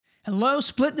Hello,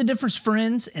 Split the Difference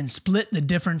friends and Split the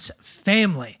Difference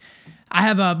family. I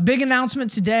have a big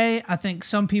announcement today. I think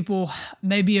some people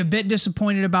may be a bit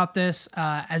disappointed about this,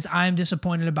 as I'm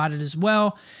disappointed about it as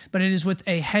well. But it is with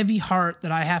a heavy heart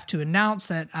that I have to announce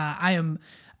that I am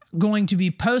going to be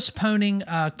postponing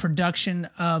production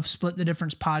of Split the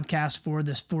Difference podcast for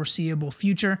this foreseeable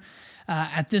future.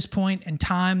 At this point in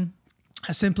time,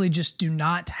 I simply just do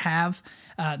not have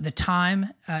the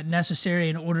time necessary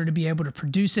in order to be able to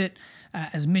produce it.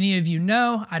 As many of you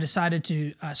know, I decided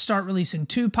to start releasing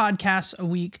 2 podcasts a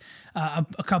week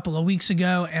a couple of weeks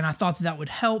ago, and I thought that would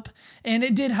help, and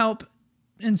it did help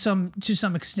to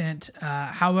some extent.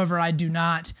 However, I do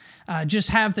not just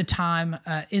have the time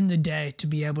in the day to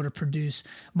be able to produce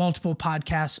multiple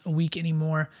podcasts a week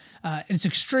anymore. It's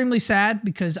extremely sad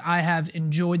because I have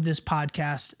enjoyed this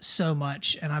podcast so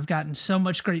much, and I've gotten so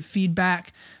much great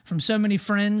feedback from so many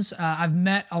friends. I've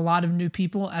met a lot of new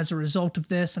people as a result of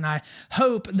this, and I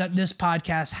hope that this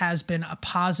podcast has been a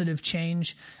positive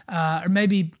change, or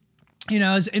maybe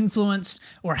has influenced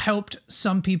or helped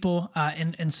some people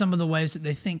in some of the ways that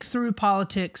they think through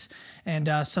politics and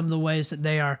some of the ways that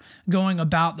they are going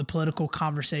about the political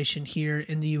conversation here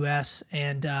in the U.S.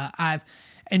 And I've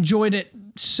enjoyed it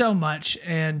so much.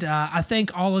 And I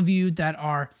thank all of you that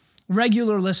are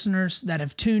regular listeners that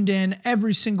have tuned in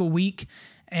every single week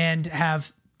and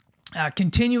have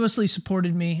continuously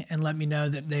supported me and let me know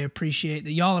that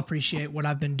y'all appreciate what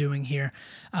I've been doing here.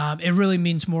 It really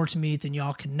means more to me than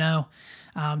y'all can know.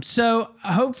 So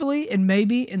hopefully and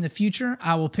maybe in the future,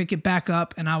 I will pick it back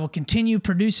up and I will continue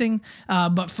producing.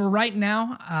 But for right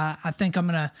now, I think I'm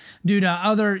going to, due to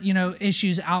other,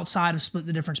 issues outside of Split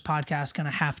the Difference podcast, going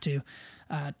to have to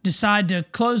decide to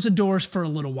close the doors for a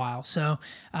little while. So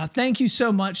thank you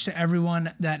so much to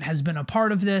everyone that has been a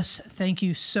part of this. Thank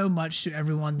you so much to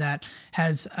everyone that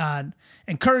has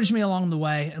encouraged me along the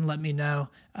way and let me know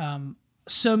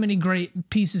so many great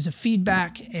pieces of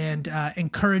feedback and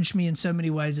encouraged me in so many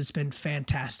ways. It's been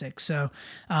fantastic. So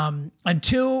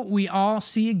until we all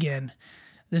see again,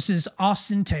 this is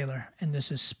Austin Taylor, and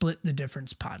this is Split the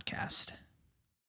Difference podcast.